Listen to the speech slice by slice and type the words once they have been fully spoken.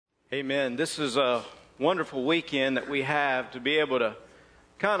Amen. This is a wonderful weekend that we have to be able to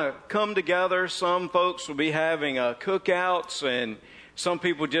kind of come together. Some folks will be having cookouts, and some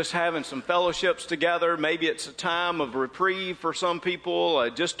people just having some fellowships together. Maybe it's a time of reprieve for some people,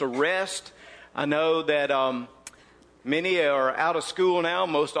 just to rest. I know that many are out of school now,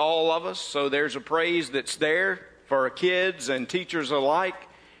 most all of us, so there's a praise that's there for our kids and teachers alike.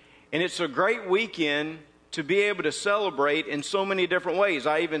 And it's a great weekend to be able to celebrate in so many different ways.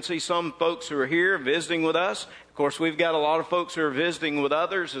 I even see some folks who are here visiting with us. Of course, we've got a lot of folks who are visiting with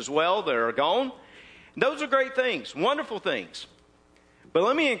others as well that are gone. Those are great things, wonderful things. But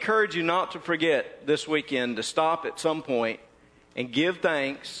let me encourage you not to forget this weekend to stop at some point and give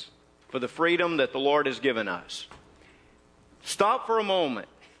thanks for the freedom that the Lord has given us. Stop for a moment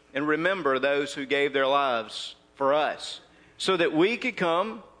and remember those who gave their lives for us so that we could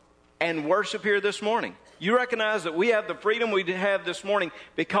come and worship here this morning. You recognize that we have the freedom we have this morning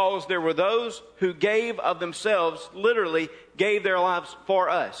because there were those who gave of themselves, literally gave their lives for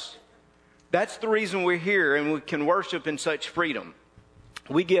us. That's the reason we're here and we can worship in such freedom.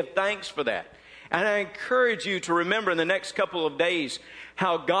 We give thanks for that. And I encourage you to remember in the next couple of days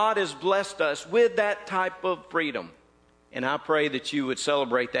how God has blessed us with that type of freedom. And I pray that you would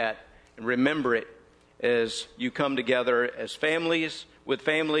celebrate that and remember it as you come together as families, with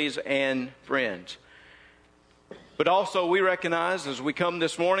families and friends. But also we recognize as we come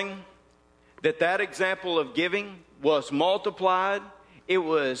this morning that that example of giving was multiplied. It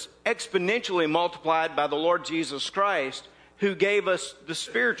was exponentially multiplied by the Lord Jesus Christ, who gave us the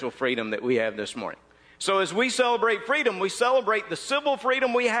spiritual freedom that we have this morning. So as we celebrate freedom, we celebrate the civil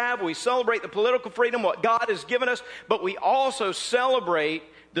freedom we have, we celebrate the political freedom, what God has given us, but we also celebrate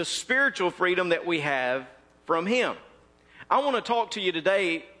the spiritual freedom that we have from Him. I want to talk to you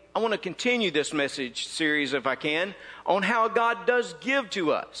today. I want to continue this message series, if I can, on how God does give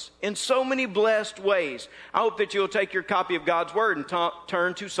to us in so many blessed ways. I hope that you'll take your copy of God's Word and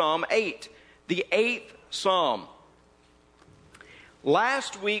turn to Psalm 8, the 8th Psalm.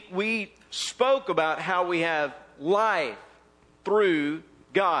 Last week, we spoke about how we have life through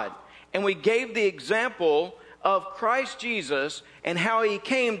God. And we gave the example of Christ Jesus and how He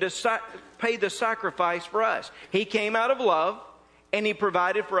came to pay the sacrifice for us. He came out of love, and He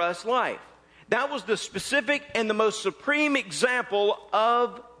provided for us life. That was the specific and the most supreme example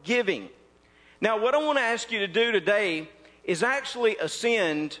of giving. Now, what I want to ask you to do today is actually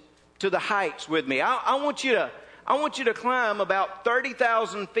ascend to the heights with me. I want you to climb about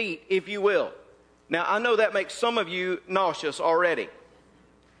 30,000 feet, if you will. Now, I know that makes some of you nauseous already.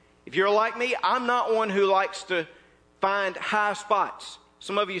 If you're like me, I'm not one who likes to find high spots.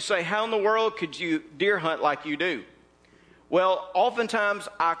 Some of you say, how in the world could you deer hunt like you do? Well, oftentimes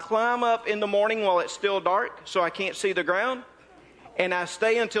I climb up in the morning while it's still dark so I can't see the ground. And I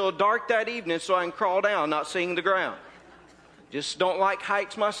stay until dark that evening so I can crawl down, not seeing the ground. Just don't like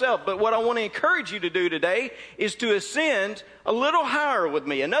heights myself. But what I want to encourage you to do today is to ascend a little higher with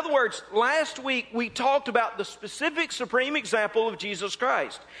me. In other words, last week we talked about the specific supreme example of Jesus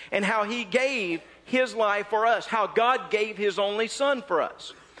Christ and how He gave His life for us, how God gave His only Son for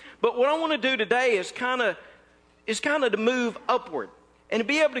us. But what I want to do today is kind of to move upward and to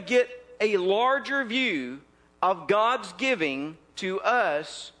be able to get a larger view of God's giving to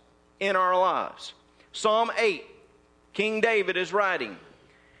us in our lives. Psalm 8. King David is writing.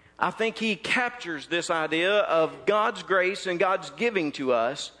 I think he captures this idea of God's grace and God's giving to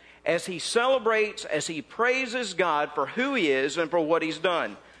us as he celebrates, as he praises God for who He is and for what He's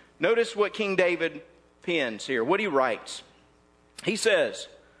done. Notice what King David pens here, what he writes. He says,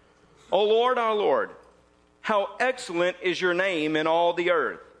 O Lord, our Lord, how excellent is your name in all the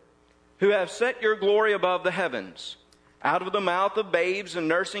earth, who have set your glory above the heavens. Out of the mouth of babes and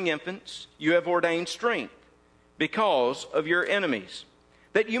nursing infants, you have ordained strength, because of your enemies,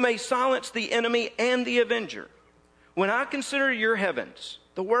 that you may silence the enemy and the avenger. When I consider your heavens,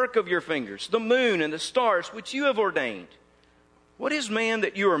 the work of your fingers, the moon and the stars which you have ordained, what is man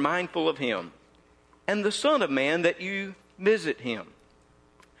that you are mindful of him, and the son of man that you visit him?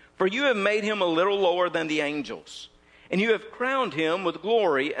 For you have made him a little lower than the angels, and you have crowned him with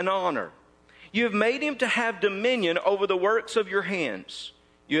glory and honor. You have made him to have dominion over the works of your hands.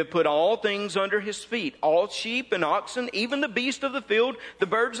 You have put all things under his feet, all sheep and oxen, even the beasts of the field, the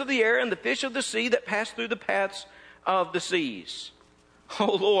birds of the air, and the fish of the sea that pass through the paths of the seas. O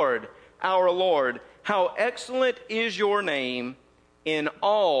Lord, our Lord, how excellent is your name in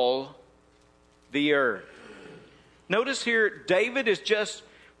all the earth. Notice here, David is just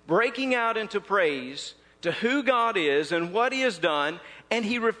breaking out into praise to who God is and what He has done, and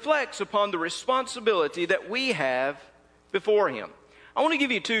he reflects upon the responsibility that we have before Him. I want to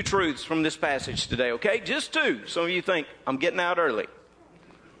give you two truths from this passage today, okay? Just two. Some of you think, I'm getting out early.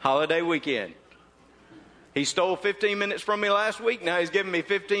 Holiday weekend. He stole 15 minutes from me last week. Now he's giving me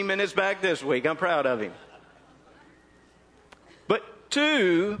 15 minutes back this week. I'm proud of him. But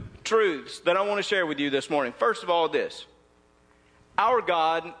two truths that I want to share with you this morning. First of all, this. Our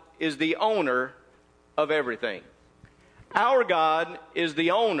God is the owner of everything. Our God is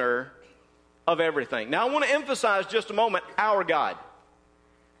the owner of everything. Now I want to emphasize just a moment, our God.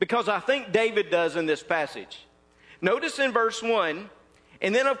 Because I think David does in this passage. Notice in verse 1,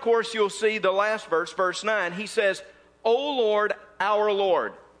 and then of course you'll see the last verse, verse 9, he says, O Lord, our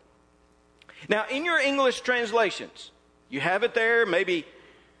Lord. Now in your English translations, you have it there. Maybe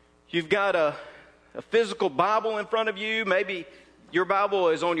you've got a physical Bible in front of you. Maybe your Bible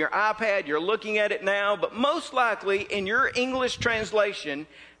is on your iPad. You're looking at it now. But most likely in your English translation,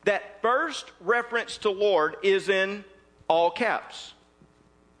 that first reference to Lord is in all caps.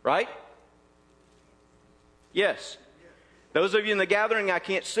 Right? Yes. Those of you in the gathering, I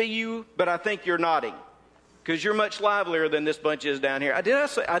can't see you, but I think you're nodding. Because you're much livelier than this bunch is down here. I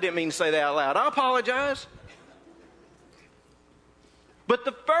didn't mean to say that out loud. I apologize. But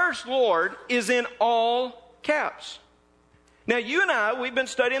the first Lord is in all caps. Now, you and I, we've been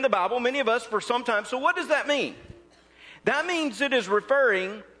studying the Bible, many of us, for some time. So what does that mean? That means it is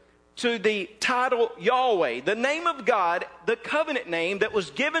referring to the title Yahweh, the name of God, the covenant name that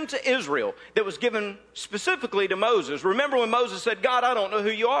was given to Israel, that was given specifically to Moses. Remember when Moses said, God, I don't know who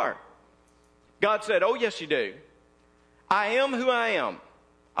you are. God said, oh, yes, you do. I am who I am.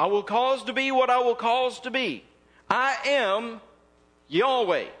 I will cause to be what I will cause to be. I am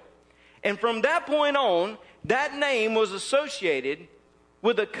Yahweh. And from that point on, that name was associated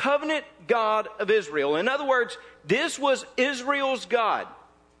with the covenant God of Israel. In other words, this was Israel's God.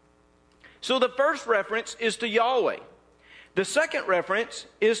 So the first reference is to Yahweh. The second reference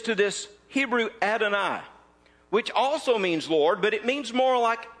is to this Hebrew Adonai, which also means Lord, but it means more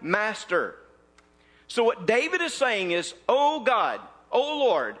like master. So what David is saying is, O God, O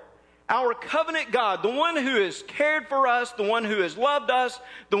Lord, our covenant God, the one who has cared for us, the one who has loved us,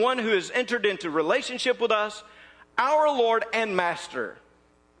 the one who has entered into relationship with us, our Lord and Master.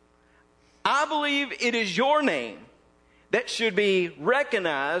 I believe it is your name that should be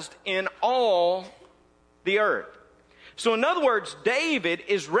recognized in all the earth. So in other words, David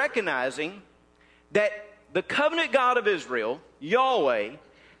is recognizing that the covenant God of Israel, Yahweh,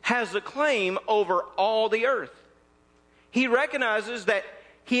 has a claim over all the earth. He recognizes that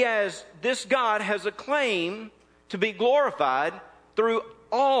this God has a claim to be glorified through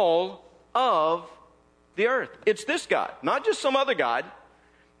all of the earth. It's this God, not just some other God,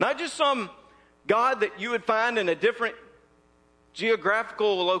 not just some God that you would find in a different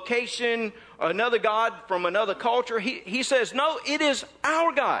geographical location, or another God from another culture. He says, no, it is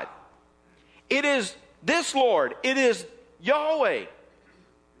our God. It is this Lord. It is Yahweh.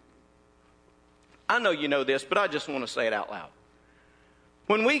 I know you know this, but I just want to say it out loud.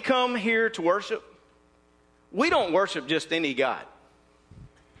 When we come here to worship, we don't worship just any God.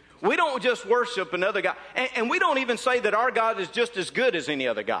 We don't just worship another God. And we don't even say that our God is just as good as any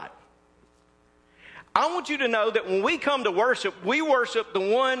other God. I want you to know that when we come to worship, we worship the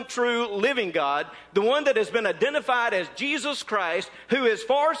one true living God, the one that has been identified as Jesus Christ, who is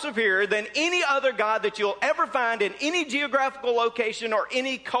far superior than any other God that you'll ever find in any geographical location or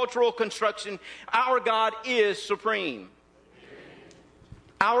any cultural construction. Our God is supreme.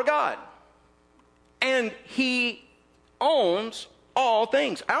 Our God. And He owns all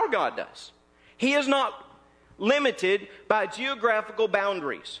things. Our God does. He is not limited by geographical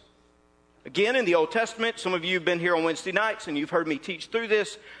boundaries. Again, in the Old Testament, some of you have been here on Wednesday nights and you've heard me teach through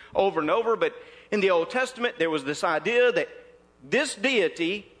this over and over, but in the Old Testament, there was this idea that this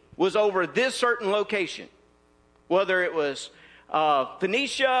deity was over this certain location. Whether it was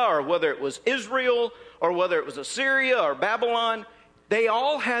Phoenicia, or whether it was Israel, or whether it was Assyria or Babylon, they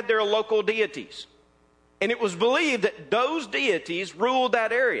all had their local deities. And it was believed that those deities ruled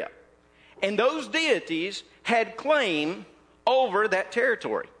that area. And those deities had claim over that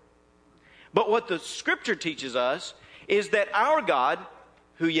territory. But what the Scripture teaches us is that our God,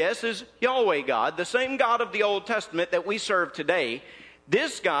 who yes is Yahweh God, the same God of the Old Testament that we serve today,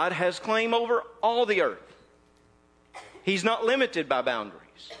 this God has claim over all the earth. He's not limited by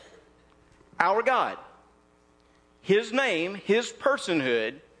boundaries. Our God, His name, His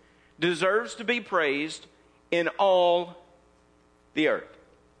personhood, deserves to be praised in all the earth.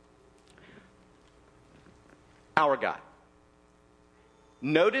 Our God.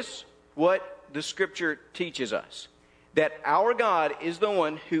 Notice what the Scripture teaches us. That our God is the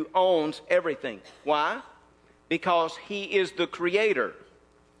one who owns everything. Why? because he is the creator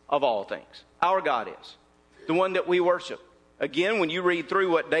of all things. Our God is. The one that we worship. Again, when you read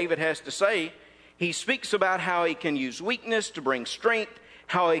through what David has to say, he speaks about how he can use weakness to bring strength,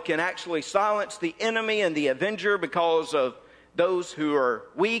 how he can actually silence the enemy and the avenger because of those who are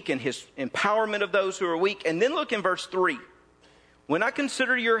weak and his empowerment of those who are weak. And then look in verse 3. When I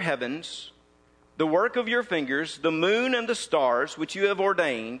consider your heavens, the work of your fingers, the moon and the stars which you have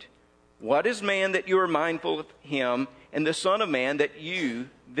ordained, what is man that you are mindful of him, and the son of man that you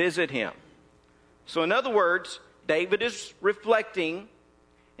visit him? So in other words, David is reflecting,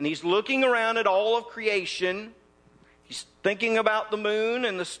 and he's looking around at all of creation. He's thinking about the moon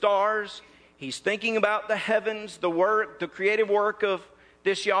and the stars. He's thinking about the heavens, the work, the creative work of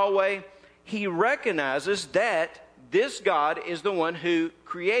this Yahweh. He recognizes that this God is the one who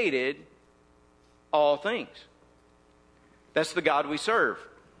created all things. That's the God we serve,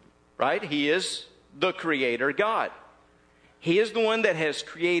 right? He is the creator God. He is the one that has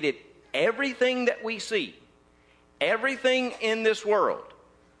created everything that we see, everything in this world.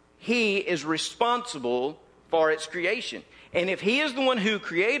 He is responsible for its creation. And if he is the one who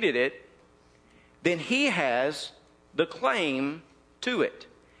created it, then he has the claim to it.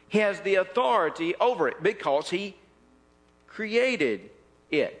 He has the authority over it because he created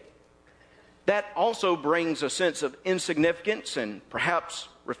it. That also brings a sense of insignificance and perhaps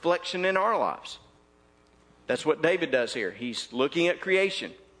reflection in our lives. That's what David does here. He's looking at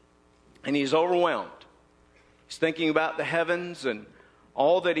creation and he's overwhelmed. He's thinking about the heavens and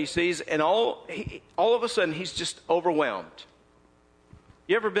all that he sees, and all of a sudden he's just overwhelmed.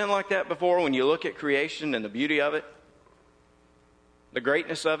 You ever been like that before when you look at creation and the beauty of it? The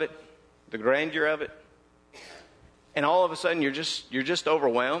greatness of it, the grandeur of it, and all of a sudden you're just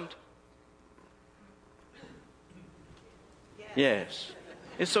overwhelmed? Yes.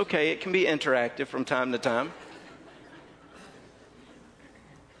 It's okay. It can be interactive from time to time.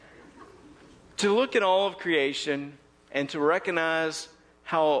 To look at all of creation and to recognize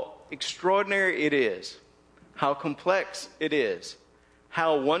how extraordinary it is, how complex it is,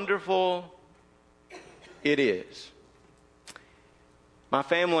 how wonderful it is. My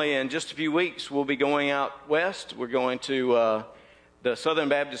family, in just a few weeks, will be going out west. We're going to the Southern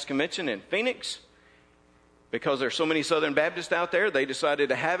Baptist Convention in Phoenix. Because there's so many Southern Baptists out there, they decided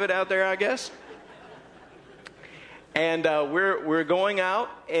to have it out there, I guess. And we're going out,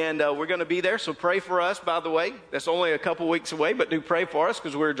 and we're going to be there. So pray for us, by the way. That's only a couple weeks away, but do pray for us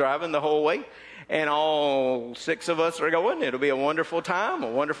because we're driving the whole way. And all 6 of us are going. It'll be a wonderful time, a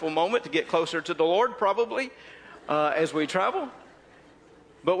wonderful moment to get closer to the Lord, probably, as we travel.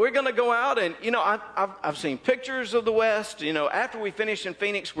 But we're going to go out, and, I've seen pictures of the West. After we finish in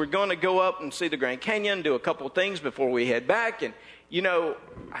Phoenix, we're going to go up and see the Grand Canyon, do a couple of things before we head back. And, I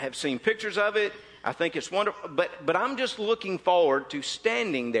have seen pictures of it. I think it's wonderful. But I'm just looking forward to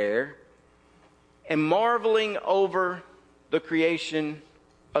standing there and marveling over the creation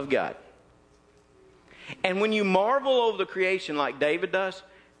of God. And when you marvel over the creation like David does,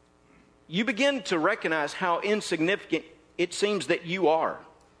 you begin to recognize how insignificant it seems that you are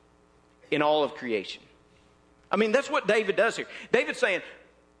in all of creation. I mean, that's what David does here. David's saying,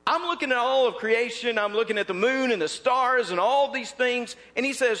 I'm looking at all of creation. I'm looking at the moon and the stars and all these things. And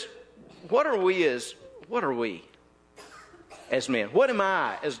he says, what are we as men? What am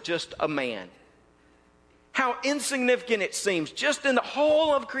I as just a man? How insignificant it seems just in the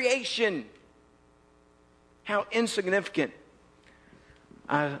whole of creation. How insignificant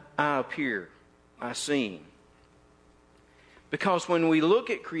I appear, I seem. Because when we look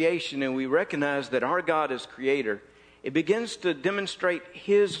at creation and we recognize that our God is creator, it begins to demonstrate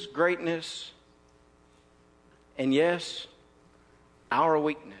his greatness and, yes, our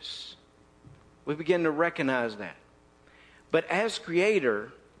weakness. We begin to recognize that. But as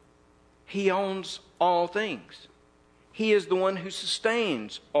creator, he owns all things. He is the one who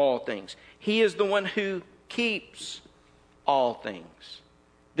sustains all things. He is the one who keeps all things.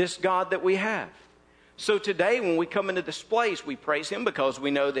 This God that we have. So today when we come into this place, we praise him because we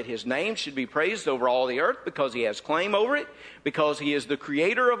know that his name should be praised over all the earth because he has claim over it, because he is the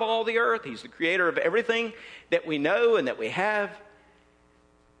creator of all the earth. He's the creator of everything that we know and that we have.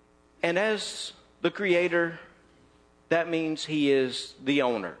 And as the creator, that means he is the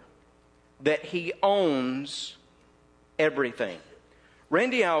owner, that he owns everything.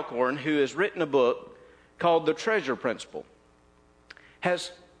 Randy Alcorn, who has written a book called The Treasure Principle,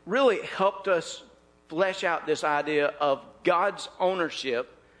 has really helped us flesh out this idea of God's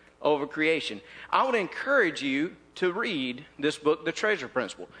ownership over creation. I would encourage you to read this book, The Treasure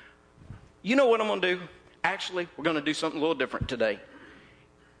Principle. You know what I'm going to do? Actually, we're going to do something a little different today.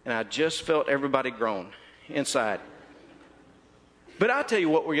 And I just felt everybody groan inside. But I'll tell you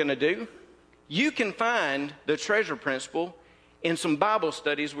what we're going to do. You can find the treasure principle in some Bible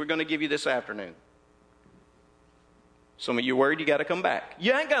studies we're going to give you this afternoon. Some of you worried you got to come back.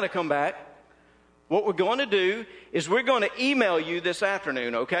 You ain't got to come back. What we're going to do is we're going to email you this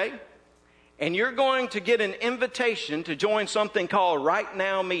afternoon, okay? And you're going to get an invitation to join something called Right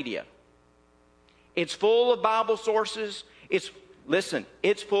Now Media. It's full of Bible sources. It's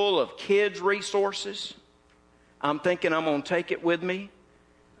full of kids' resources. I'm thinking I'm going to take it with me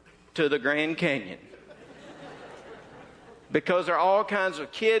to the Grand Canyon. Because there are all kinds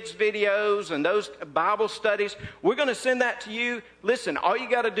of kids' videos and those Bible studies. We're going to send that to you. Listen, all you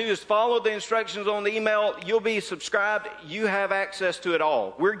got to do is follow the instructions on the email. You'll be subscribed. You have access to it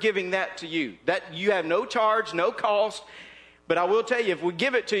all. We're giving that to you. That you have no charge, no cost. But I will tell you, if we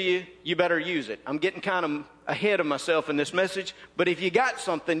give it to you, you better use it. I'm getting kind of ahead of myself in this message. But if you got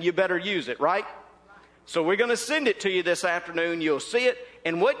something, you better use it, right? So we're going to send it to you this afternoon. You'll see it.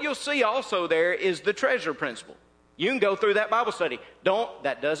 And what you'll see also there is the treasure principle. You can go through that Bible study.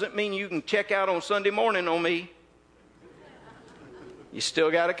 That doesn't mean you can check out on Sunday morning on me. You still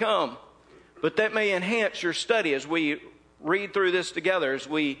got to come. But that may enhance your study as we read through this together, as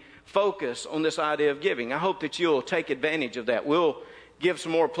we focus on this idea of giving. I hope that you'll take advantage of that. We'll give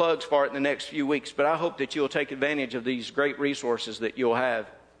some more plugs for it in the next few weeks, but I hope that you'll take advantage of these great resources that you'll have.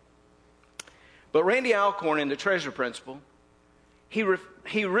 But Randy Alcorn in the Treasure Principle,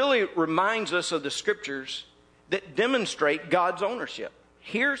 he really reminds us of the scriptures that demonstrate God's ownership.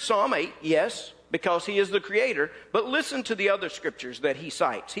 Here, Psalm 8, yes, because he is the creator, but listen to the other scriptures that he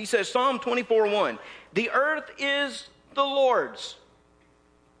cites. He says, Psalm 24:1, the earth is the Lord's.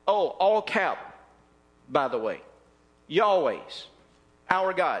 Oh, all cap, by the way. Yahweh's,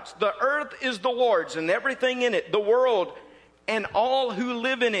 our God's. The earth is the Lord's and everything in it, the world and all who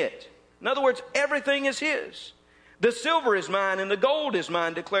live in it. In other words, everything is his. The silver is mine and the gold is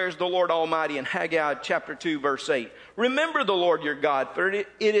mine, declares the Lord Almighty in Haggai chapter 2, verse 8. Remember the Lord your God, for it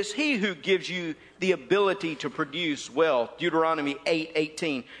is he who gives you the ability to produce wealth. Deuteronomy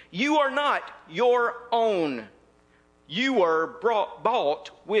 8:18. You are not your own. You were bought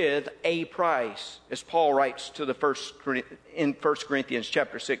with a price, as Paul writes to in 1 Corinthians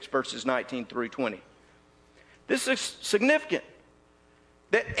chapter 6, verses 19 through 20. This is significant,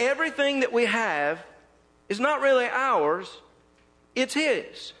 that everything that we have is not really ours, it's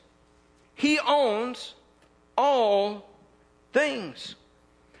his. He owns all things.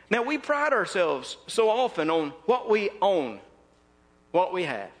 Now, we pride ourselves so often on what we own, what we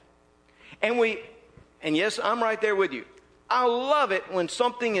have. And yes, I'm right there with you. I love it when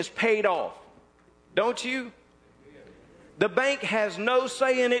something is paid off. Don't you? The bank has no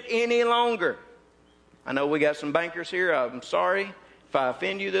say in it any longer. I know we got some bankers here. I'm sorry if I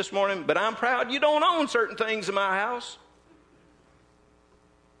offend you this morning, but I'm proud you don't own certain things in my house.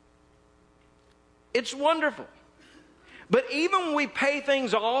 It's wonderful. But even when we pay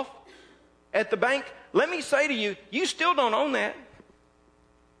things off at the bank, let me say to you, you still don't own that.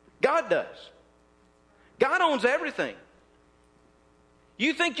 God does. God owns everything.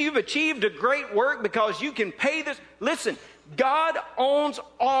 You think you've achieved a great work because you can pay this? Listen, God owns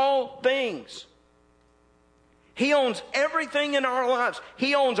all things. He owns everything in our lives.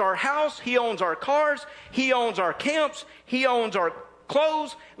 He owns our house. He owns our cars. He owns our camps. He owns our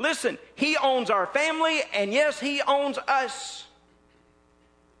clothes. Listen, he owns our family, and yes, he owns us.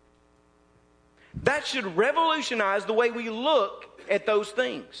 That should revolutionize the way we look at those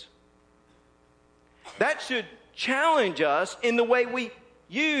things. That should challenge us in the way we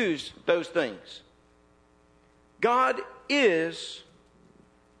use those things. God is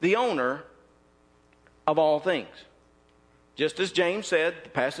the owner of all things. Just as James said, the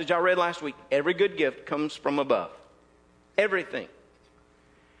passage I read last week, every good gift comes from above. Everything.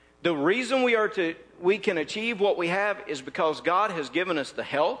 The reason we can achieve what we have is because God has given us the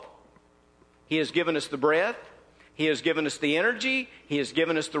health. He has given us the breath. He has given us the energy. He has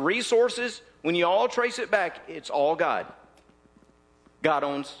given us the resources. When you all trace it back, it's all God. God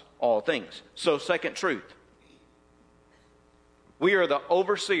owns all things. So, second truth. We are the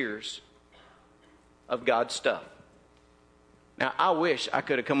overseers of God's stuff. Now, I wish I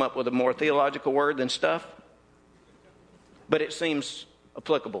could have come up with a more theological word than stuff, but it seems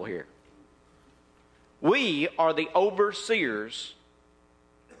applicable here. We are the overseers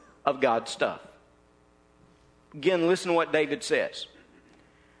of God's stuff. Again, listen to what David says.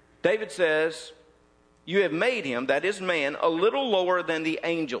 David says, you have made him, that is man, a little lower than the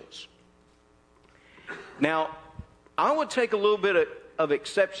angels. Now, I would take a little bit of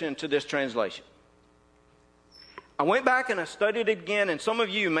exception to this translation. I went back and I studied it again, and some of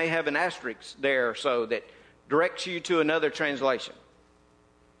you may have an asterisk there or so that directs you to another translation.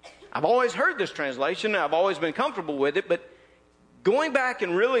 I've always heard this translation, and I've always been comfortable with it, but going back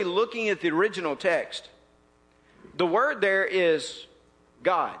and really looking at the original text, the word there is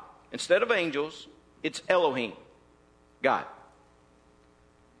God. Instead of angels, it's Elohim, God.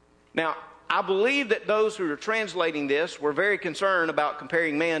 Now, I believe that those who are translating this were very concerned about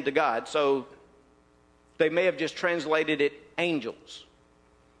comparing man to God, so they may have just translated it angels.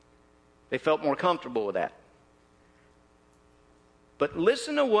 They felt more comfortable with that. But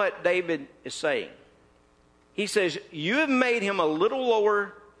listen to what David is saying. He says, you have made him a little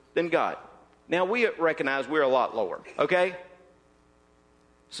lower than God. Now, we recognize we're a lot lower, okay?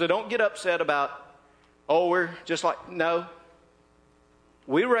 So don't get upset about, we're just like, no.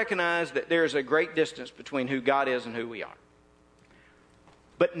 We recognize that there's a great distance between who God is and who we are.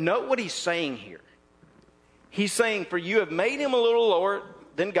 But note what he's saying here. He's saying, for you have made him a little lower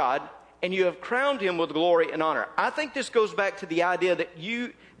than God, and you have crowned him with glory and honor. I think this goes back to the idea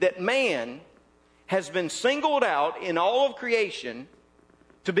that man has been singled out in all of creation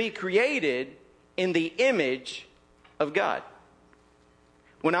to be created in the image of God.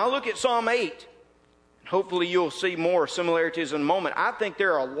 When I look at Psalm 8, hopefully you'll see more similarities in a moment. I think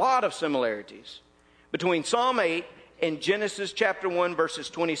there are a lot of similarities between Psalm 8 and Genesis chapter 1, verses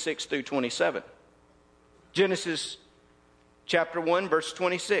 26 through 27. Genesis chapter 1, verse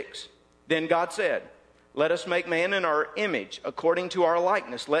 26. Then God said, let us make man in our image, according to our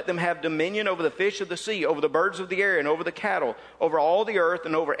likeness. Let them have dominion over the fish of the sea, over the birds of the air, and over the cattle, over all the earth,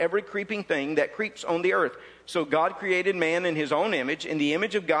 and over every creeping thing that creeps on the earth. So God created man in his own image. In the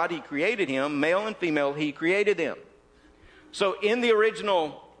image of God he created him, male and female he created them. So in the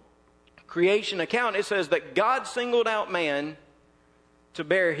original creation account, it says that God singled out man to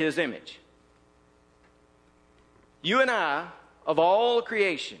bear his image. You and I, of all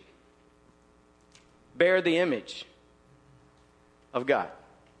creation, bear the image of God.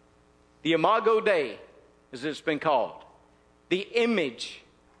 The Imago Dei, as it's been called. The image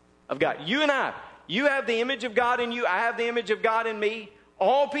of God. You and I, you have the image of God in you, I have the image of God in me.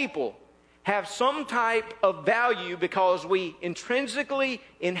 All people have some type of value because we intrinsically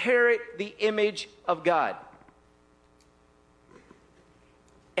inherit the image of God.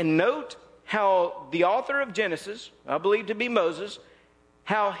 And note how the author of Genesis, I believe to be Moses,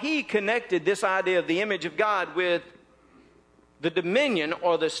 how he connected this idea of the image of God with the dominion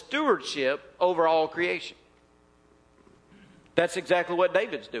or the stewardship over all creation. That's exactly what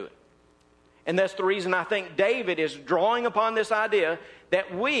David's doing. And that's the reason I think David is drawing upon this idea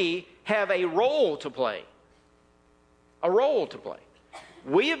that we have a role to play. A role to play.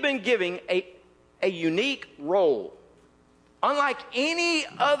 We have been given a unique role. Unlike any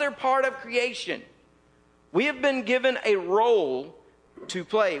other part of creation, we have been given a role to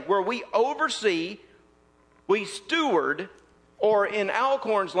play where we oversee, we steward, or in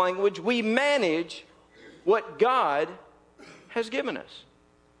Alcorn's language, we manage what God has given us.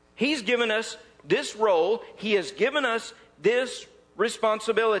 He's given us this role. He has given us this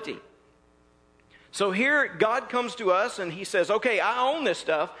responsibility. So here God comes to us and he says, okay, I own this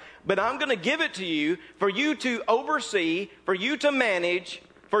stuff, but I'm going to give it to you for you to oversee, for you to manage,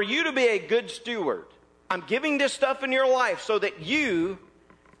 for you to be a good steward. I'm giving this stuff in your life so that you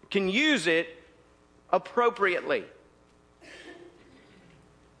can use it appropriately.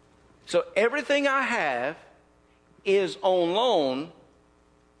 So everything I have is on loan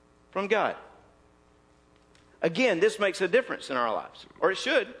from God. Again, this makes a difference in our lives, or it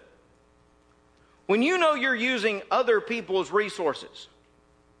should. When you know you're using other people's resources,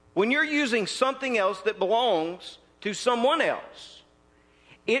 when you're using something else that belongs to someone else,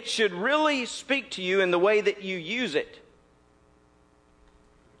 it should really speak to you in the way that you use it.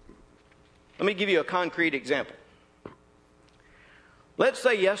 Let me give you a concrete example. Let's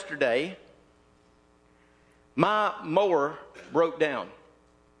say yesterday, my mower broke down.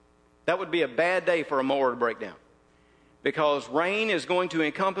 That would be a bad day for a mower to break down, because rain is going to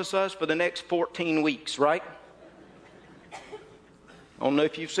encompass us for the next 14 weeks, right? I don't know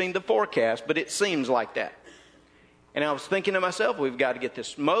if you've seen the forecast, but it seems like that. And I was thinking to myself, we've got to get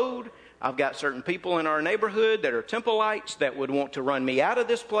this mowed. I've got certain people in our neighborhood that are Temple-ites that would want to run me out of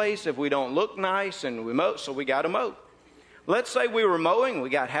this place if we don't look nice and we mow, so we got to mow. Let's say we were mowing, we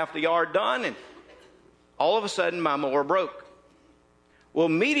got half the yard done, and all of a sudden my mower broke. Well,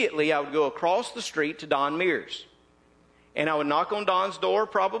 immediately I would go across the street to Don Mears. And I would knock on Don's door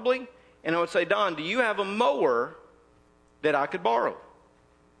probably, and I would say, Don, do you have a mower that I could borrow?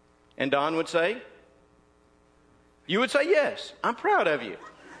 And Don would say, you would say, yes, I'm proud of you.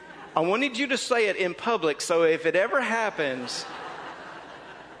 I wanted you to say it in public, so if it ever happens,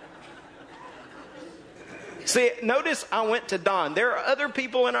 See, notice I went to Don. There are other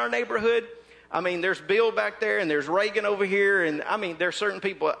people in our neighborhood. I mean, there's Bill back there and there's Reagan over here. And I mean, there's certain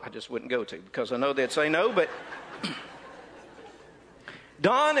people I just wouldn't go to because I know they'd say no. But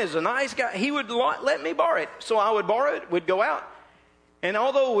Don is a nice guy. He would let me borrow it. So I would borrow it. We'd go out. And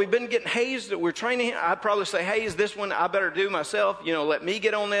although we've been getting hazed, we're training him, I'd probably say, hey, is this one I better do myself? You know, let me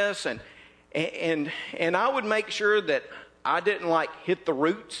get on this. And I would make sure that I didn't like hit the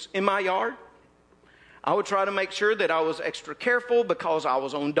roots in my yard. I would try to make sure that I was extra careful because I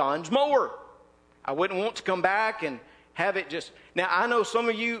was on Don's mower. I wouldn't want to come back and have it just. Now, I know some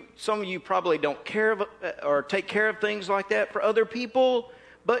of you probably don't care of or take care of things like that for other people,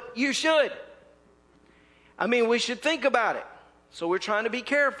 but you should. I mean, we should think about it. So we're trying to be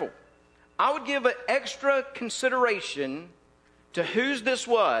careful. I would give an extra consideration to whose this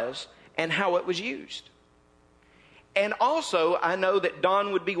was and how it was used. And also, I know that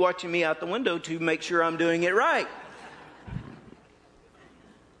Don would be watching me out the window to make sure I'm doing it right.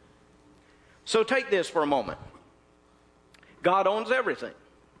 So take this for a moment. God owns everything.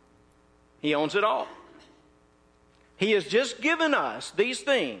 He owns it all. He has just given us these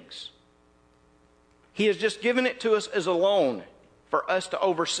things. He has just given it to us as a loan for us to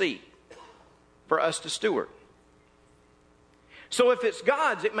oversee, for us to steward. So if it's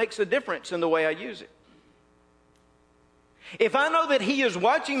God's, it makes a difference in the way I use it. If I know that He is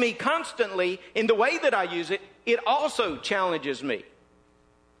watching me constantly in the way that I use it, it also challenges me.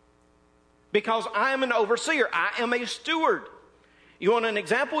 Because I am an overseer. I am a steward. You want an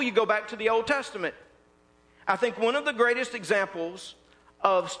example? You go back to the Old Testament. I think one of the greatest examples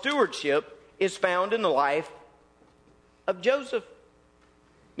of stewardship is found in the life of Joseph.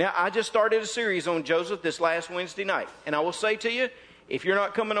 Now, I just started a series on Joseph this last Wednesday night. And I will say to you, if you're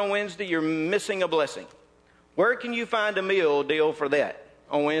not coming on Wednesday, you're missing a blessing. Where can you find a meal deal for that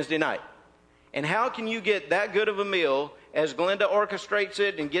on Wednesday night? And how can you get that good of a meal as Glenda orchestrates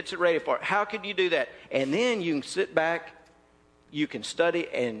it and gets it ready for it? How could you do that? And then you can sit back, you can study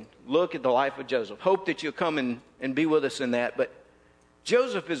and look at the life of Joseph. Hope that you'll come and be with us in that. But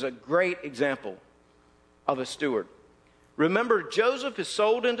Joseph is a great example of a steward. Remember, Joseph is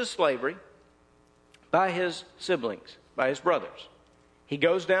sold into slavery by his siblings, by his brothers. He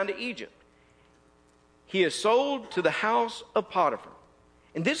goes down to Egypt. He is sold to the house of Potiphar.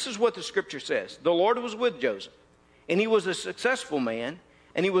 And this is what the scripture says. The Lord was with Joseph, and he was a successful man,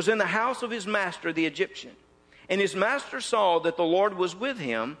 and he was in the house of his master, the Egyptian. And his master saw that the Lord was with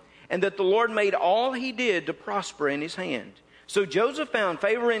him, and that the Lord made all he did to prosper in his hand. So Joseph found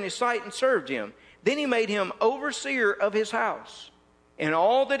favor in his sight and served him. Then he made him overseer of his house and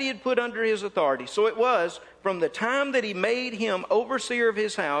all that he had put under his authority. So it was from the time that he made him overseer of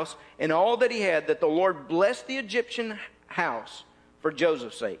his house and all that he had that the Lord blessed the Egyptian house for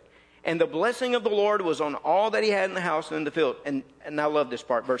Joseph's sake. And the blessing of the Lord was on all that he had in the house and in the field. And I love this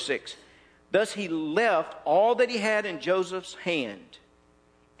part, verse 6. Thus he left all that he had in Joseph's hand,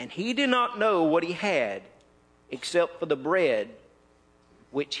 and he did not know what he had except for the bread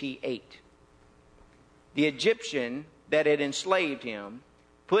which he ate. The Egyptian that had enslaved him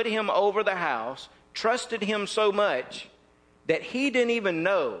put him over the house, trusted him so much that he didn't even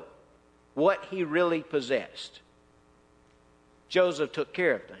know what he really possessed. Joseph took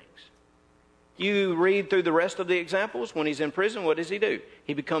care of things. You read through the rest of the examples. When he's in prison, what does he do?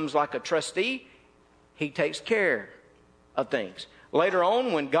 He becomes like a trustee. He takes care of things. Later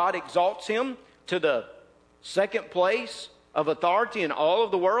on, when God exalts him to the second place of authority in all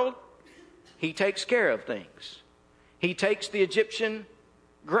of the world, he takes care of things. He takes the Egyptian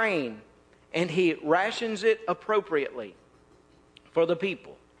grain and he rations it appropriately for the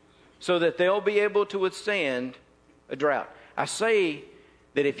people so that they'll be able to withstand a drought. I say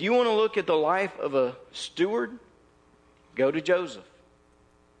that if you want to look at the life of a steward, go to Joseph.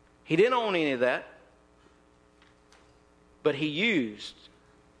 He didn't own any of that, but he used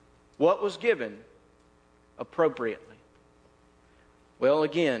what was given appropriately. Well,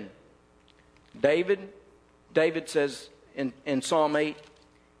 again, David says in Psalm 8,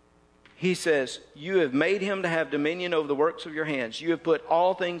 he says, you have made him to have dominion over the works of your hands. You have put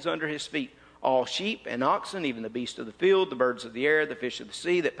all things under his feet, all sheep and oxen, even the beasts of the field, the birds of the air, the fish of the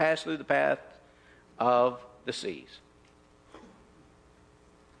sea that pass through the path of the seas.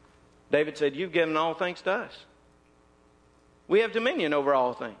 David said, you've given all things to us. We have dominion over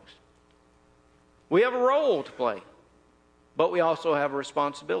all things. We have a role to play, but we also have a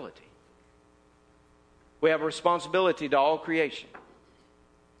responsibility. We have a responsibility to all creation.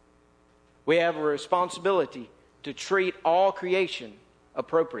 We have a responsibility to treat all creation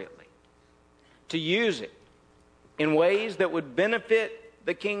appropriately, to use it in ways that would benefit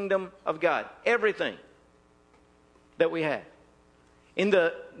the kingdom of God. Everything that we have. In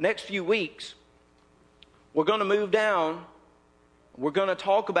the next few weeks, we're going to move down. We're going to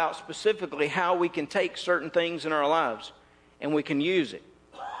talk about specifically how we can take certain things in our lives and we can use it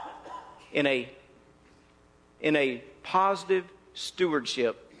in a positive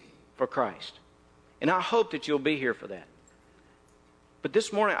stewardship for Christ. And I hope that you'll be here for that. But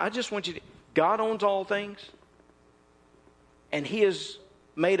this morning, I just want you to, God owns all things, and He has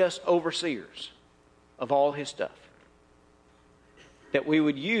made us overseers of all His stuff, that we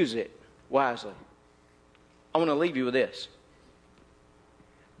would use it wisely. I want to leave you with this.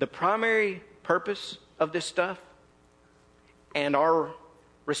 The primary purpose of this stuff and our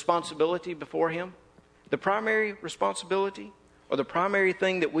responsibility before Him, the primary responsibility or the primary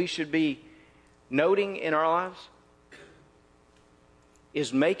thing that we should be noting in our lives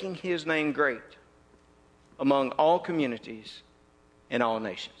is making His name great among all communities and all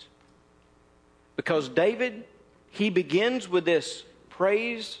nations. Because David, he begins with this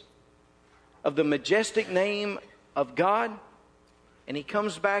praise of the majestic name of God, and he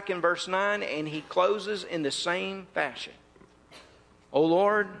comes back in verse 9 and he closes in the same fashion. O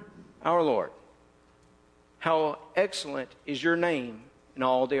Lord, our Lord, how excellent is your name in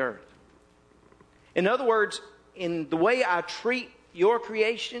all the earth. In other words, in the way I treat your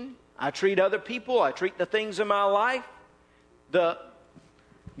creation, I treat other people, I treat the things in my life,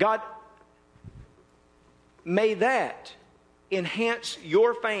 God, may that enhance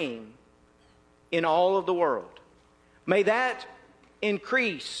your fame in all of the world. May that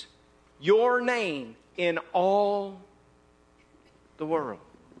increase your name in all the world.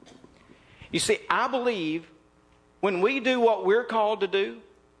 You see, I believe when we do what we're called to do,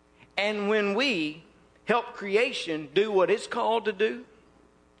 and when we help creation do what it's called to do,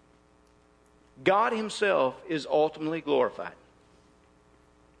 God Himself is ultimately glorified.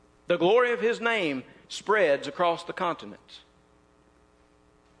 The glory of His name spreads across the continents.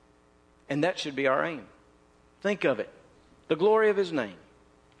 And that should be our aim. Think of it. The glory of His name.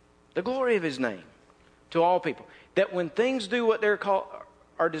 The glory of His name to all people. That when things do what they're called,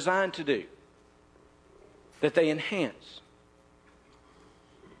 are designed to do, that they enhance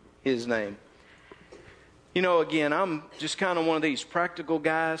His name. You know, again, I'm just kind of one of these practical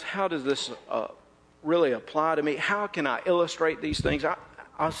guys. How does this really apply to me? How can I illustrate these things? I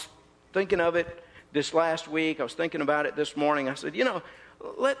was thinking of it this last week. I was thinking about it this morning. I said, you know,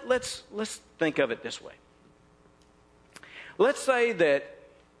 let's think of it this way. Let's say that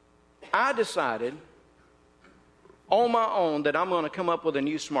I decided on my own that I'm going to come up with a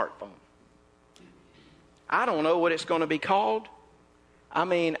new smartphone. I don't know what it's going to be called. I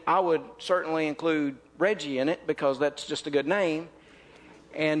mean, I would certainly include Reggie in it because that's just a good name.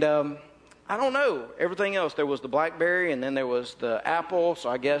 And I don't know everything else. There was the BlackBerry and then there was the Apple. So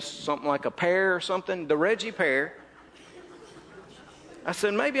I guess something like a pear or something. The Reggie pear. I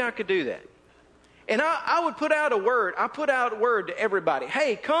said, maybe I could do that. And I would put out a word. I put out a word to everybody.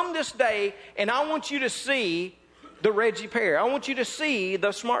 Hey, come this day and I want you to see the Reggie pear. I want you to see the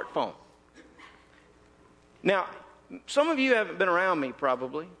smartphone. Now, some of you haven't been around me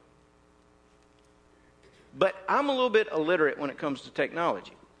probably. But I'm a little bit illiterate when it comes to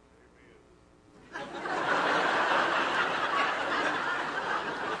technology.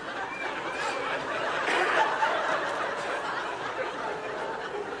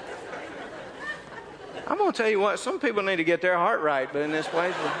 I'm going to tell you what, some people need to get their heart right, but in this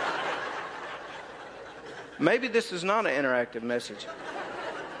place, maybe this is not an interactive message.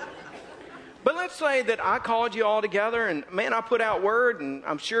 But let's say that I called you all together and, man, I put out word, and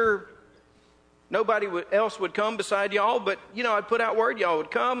I'm sure nobody else would come beside y'all, but, you know, I'd put out word, y'all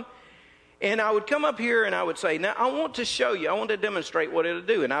would come, and I would come up here and I would say, now, I want to show you, I want to demonstrate what it'll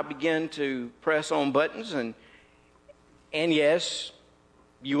do. And I begin to press on buttons, and yes,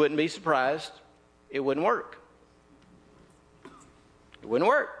 you wouldn't be surprised, it wouldn't work. It wouldn't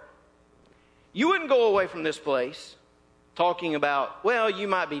work. You wouldn't go away from this place talking about, well, you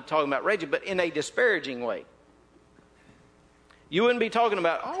might be talking about Reggie, but in a disparaging way. You wouldn't be talking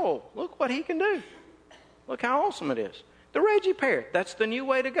about, oh, look what he can do. Look how awesome it is. The Reggie pear, that's the new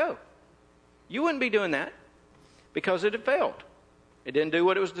way to go. You wouldn't be doing that because it had failed. It didn't do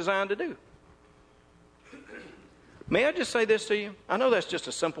what it was designed to do. May I just say this to you? I know that's just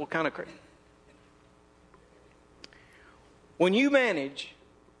a simple kind of... When you manage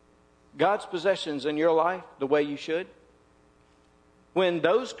God's possessions in your life the way you should, when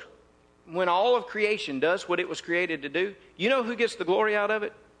all of creation does what it was created to do, you know who gets the glory out of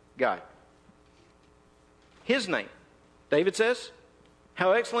it? God. His name. David says,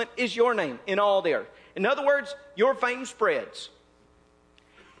 how excellent is your name in all the earth. In other words, your fame spreads.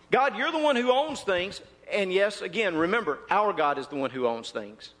 God, you're the one who owns things, And yes, again, remember, our God is the one who owns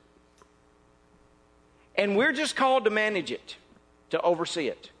things. And we're just called to manage it, to oversee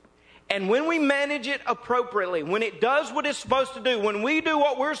it. And when we manage it appropriately, when it does what it's supposed to do, when we do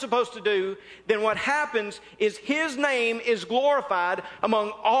what we're supposed to do, then what happens is His name is glorified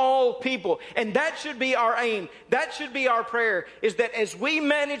among all people. And that should be our aim. That should be our prayer, is that as we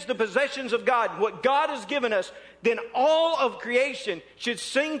manage the possessions of God, what God has given us, then all of creation should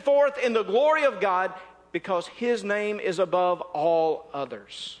sing forth in the glory of God, because His name is above all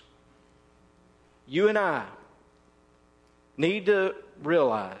others. You and I need to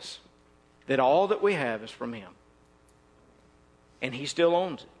realize that all that we have is from Him. And He still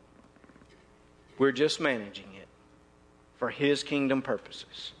owns it. We're just managing it for His kingdom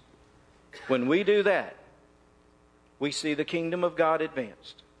purposes. When we do that, we see the kingdom of God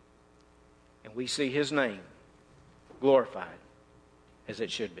advanced. And we see His name glorified as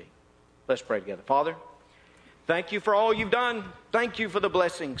it should be. Let's pray together. Father, thank You for all You've done. Thank You for the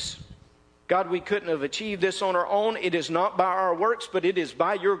blessings. God, we couldn't have achieved this on our own. It is not by our works, but it is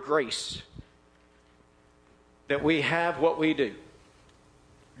by Your grace that we have what we do.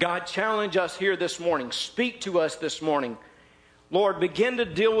 God, challenge us here this morning. Speak to us this morning. Lord, begin to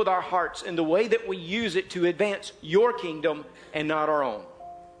deal with our hearts in the way that we use it to advance Your kingdom and not our own.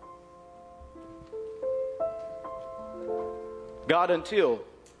 God, until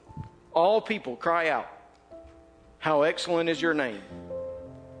all people cry out, how excellent is Your name.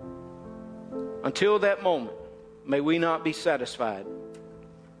 Until that moment, may we not be satisfied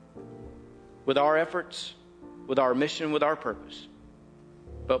with our efforts, with our mission, with our purpose.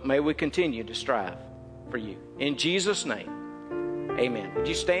 But may we continue to strive for You. In Jesus' name, amen. Would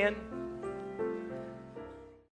you stand?